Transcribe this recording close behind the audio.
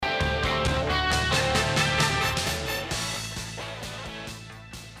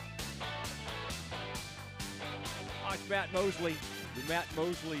Matt Mosley, the Matt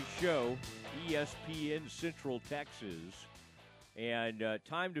Mosley Show, ESPN Central Texas. And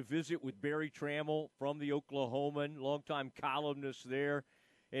time to visit with Berry Tramel from the Oklahoman, longtime columnist there.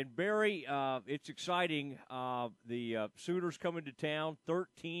 And Berry, it's exciting. The Sooners coming to town,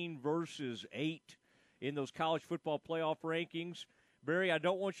 13 versus 8 in those college football playoff rankings. Berry, I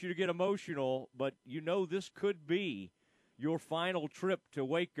don't want you to get emotional, but you know this could be your final trip to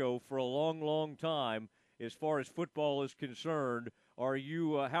Waco for a long, long time as far as football is concerned. Are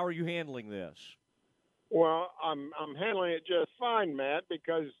you? How are you handling this? Well, I'm handling it just fine, Matt,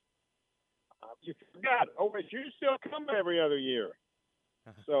 because you forgot OSU still come every other year,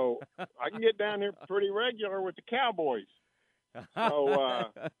 so I can get down here pretty regular with the Cowboys. So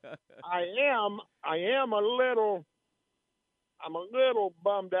I am a little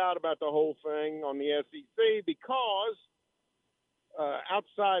bummed out about the whole thing on the SEC because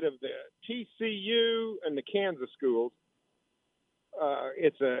outside of the TCU and the Kansas schools,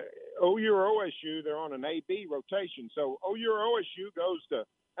 it's a OU or OSU. They're on an A-B rotation. So OU or OSU goes to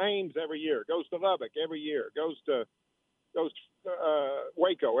Ames every year, goes to Lubbock every year, goes to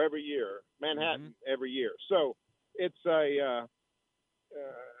Waco every year, Manhattan every year. So it's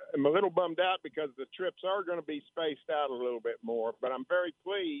I'm a little bummed out because the trips are going to be spaced out a little bit more. But I'm very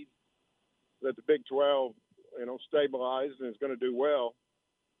pleased that the Big 12, stabilized and is going to do well.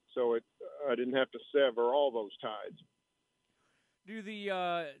 So I didn't have to sever all those ties. Do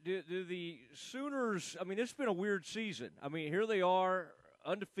the Sooners? I mean, it's been a weird season. I mean, here they are,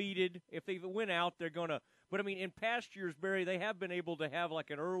 undefeated. If they win out, they're gonna. But I mean, in past years, Barry, they have been able to have like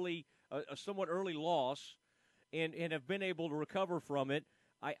a somewhat early loss, and have been able to recover from it.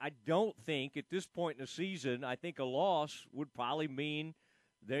 I don't think at this point in the season, I think a loss would probably mean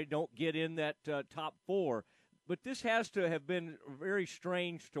they don't get in that top four. But this has to have been very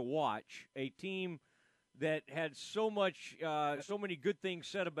strange to watch a team that had so many good things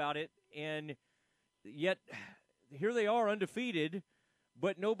said about it, and yet here they are undefeated,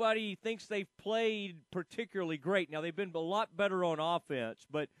 but nobody thinks they've played particularly great. Now, they've been a lot better on offense,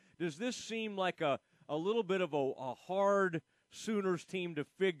 but does this seem like a little bit of a hard Sooners team to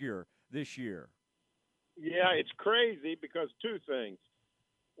figure this year? Yeah, it's crazy because two things.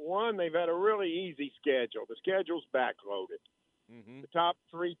 One, they've had a really easy schedule. The schedule's backloaded. The top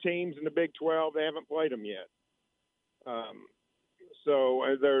three teams in the Big 12, they haven't played them yet. So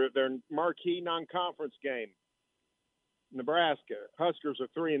their marquee non-conference game, Nebraska, Huskers are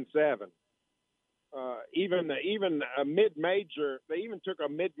 3-7. Even a mid-major, they even took a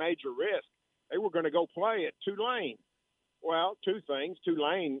mid-major risk. They were going to go play at Tulane. Well, two things.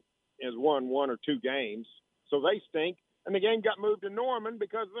 Tulane has won one or two games, so they stink. And the game got moved to Norman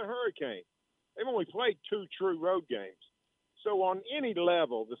because of the hurricane. They've only played two true road games. So on any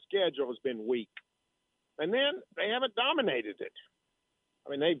level, the schedule has been weak. And then they haven't dominated it.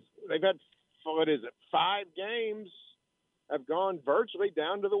 I mean, they've had, 5 games have gone virtually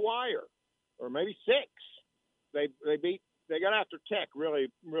down to the wire, or maybe 6. They got after Tech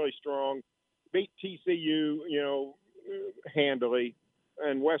really, really strong, beat TCU, handily,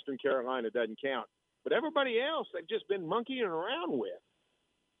 and Western Carolina doesn't count. But everybody else, they've just been monkeying around with.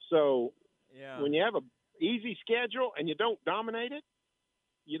 So when you have a easy schedule and you don't dominate it,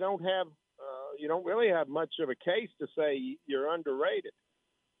 you don't really have much of a case to say you're underrated.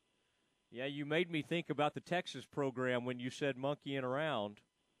 Yeah, you made me think about the Texas program when you said monkeying around.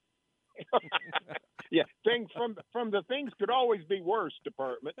 Yeah, things from the things could always be worse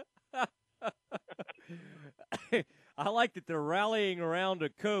department. I like that they're rallying around a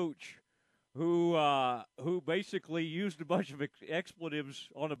coach who basically used a bunch of expletives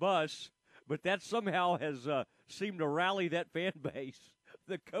on a bus. But that somehow has seemed to rally that fan base.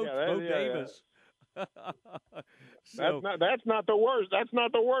 The coach, Bo Davis. So, that's not the worst. That's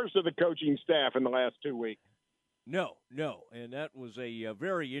not the worst of the coaching staff in the last 2 weeks. No, and that was a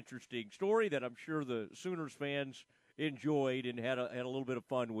very interesting story that I'm sure the Sooners fans enjoyed and had a little bit of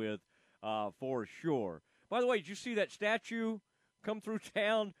fun with, for sure. By the way, did you see that statue come through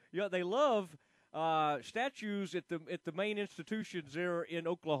town? They love statues at the main institutions there in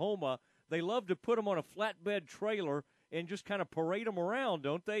Oklahoma. They love to put them on a flatbed trailer and just kind of parade them around,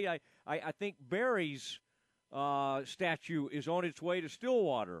 don't they? I think Barry's statue is on its way to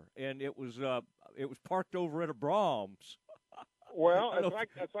Stillwater, and it was parked over at a Brahms. Well,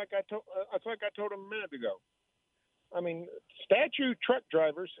 it's like I told him a minute ago. I mean, statue truck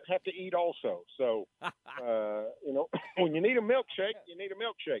drivers have to eat also. So, when you need a milkshake, you need a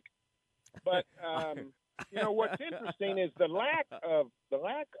milkshake. But what's interesting is the lack of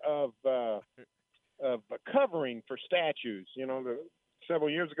covering for statues. Several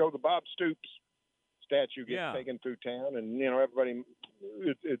years ago, the Bob Stoops statue gets taken through town, and everybody,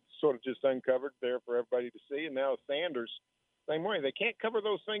 it's sort of just uncovered there for everybody to see. And now Sanders, same way, they can't cover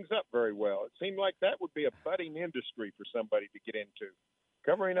those things up very well. It seemed like that would be a budding industry for somebody to get into,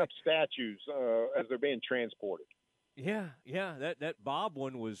 covering up statues as they're being transported. Yeah, that Bob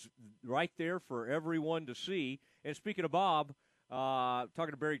one was right there for everyone to see. And speaking of Bob,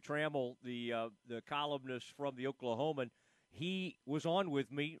 talking to Berry Tramel, the columnist from the Oklahoman, he was on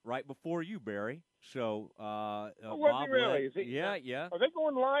with me right before you, Barry. So was Bob he really? Is he, yeah. Are they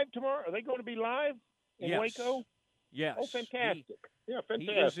going live tomorrow? Are they going to be live in Waco? Yes. Oh, fantastic!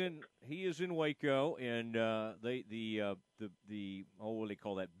 Fantastic. He is in Waco, and the what do they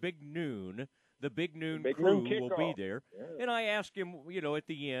call that? Big Noon. The Big Noon crew will be there. Yeah. And I asked him, at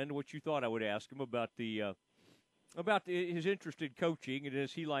the end, what you thought I would ask him about his interest in coaching, and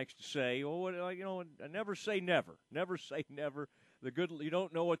as he likes to say, I never say never. Never say never. You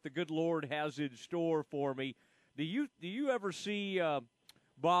don't know what the good Lord has in store for me. Do you ever see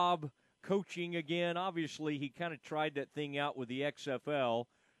Bob coaching again? Obviously, he kind of tried that thing out with the XFL.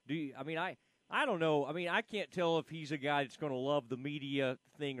 I don't know. I mean, I can't tell if he's a guy that's going to love the media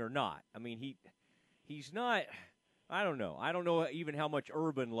thing or not. I mean, he's not. I don't know. I don't know even how much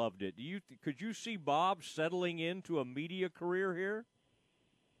Urban loved it. Could you see Bob settling into a media career here?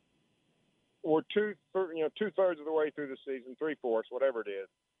 Or two-thirds of the way through the season, 3/4, whatever it is.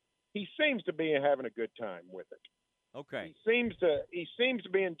 He seems to be having a good time with it. Okay. He seems to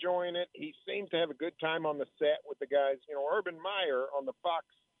be enjoying it. He seems to have a good time on the set with the guys. Urban Meyer on the Fox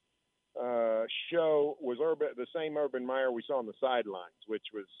show was the same Urban Meyer we saw on the sidelines, which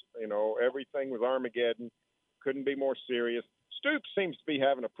was, everything was Armageddon. Couldn't be more serious. Stoops seems to be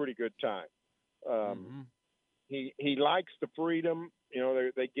having a pretty good time. He likes the freedom.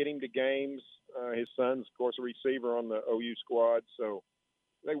 They get him to games. His son's, of course, a receiver on the OU squad, so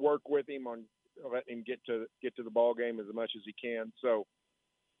they work with him on letting him get to the ball game as much as he can. So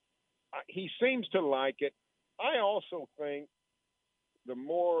he seems to like it. I also think the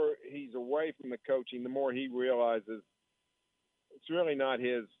more he's away from the coaching, the more he realizes it's really not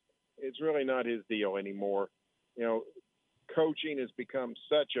his deal anymore. Coaching has become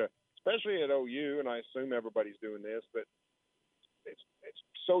especially at OU, and I assume everybody's doing this, but it's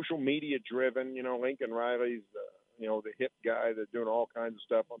social media driven. Lincoln Riley's the hip guy that's doing all kinds of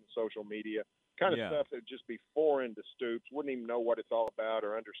stuff on the social media, kind of stuff that would just be foreign to Stoops, wouldn't even know what it's all about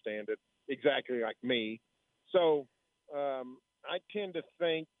or understand it, exactly like me. So I tend to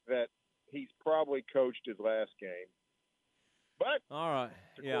think that he's probably coached his last game. But all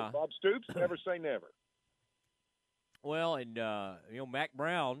right, Bob Stoops, never say never. Well, and Mac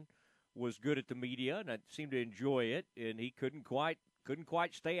Brown was good at the media, and I seemed to enjoy it, and he couldn't quite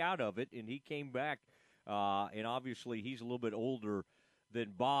stay out of it, and he came back, and obviously he's a little bit older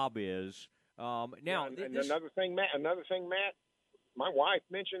than Bob is. Another thing, Matt, my wife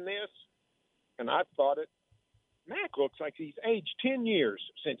mentioned this, and I thought it. Mac looks like he's aged 10 years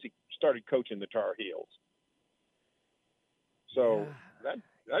since he started coaching the Tar Heels. So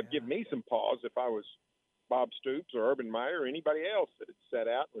that'd give me some pause if I was Bob Stoops or Urban Meyer or anybody else that had set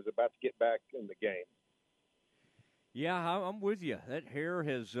out and was about to get back in the game. Yeah, I'm with you. That hair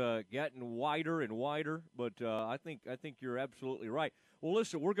has gotten wider and wider, but I think you're absolutely right. Well,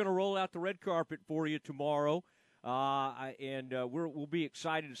 listen, we're going to roll out the red carpet for you tomorrow, and we'll be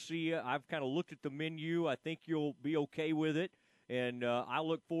excited to see you. I've kind of looked at the menu. I think you'll be okay with it, and I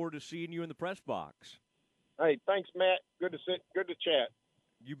look forward to seeing you in the press box. Hey, thanks, Matt. Good to chat.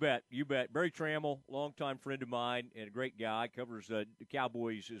 You bet. Berry Tramel, longtime friend of mine and a great guy, covers the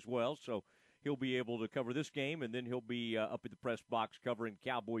Cowboys as well, so he'll be able to cover this game, and then he'll be up at the press box covering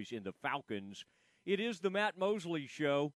Cowboys and the Falcons. It is the Matt Mosley Show.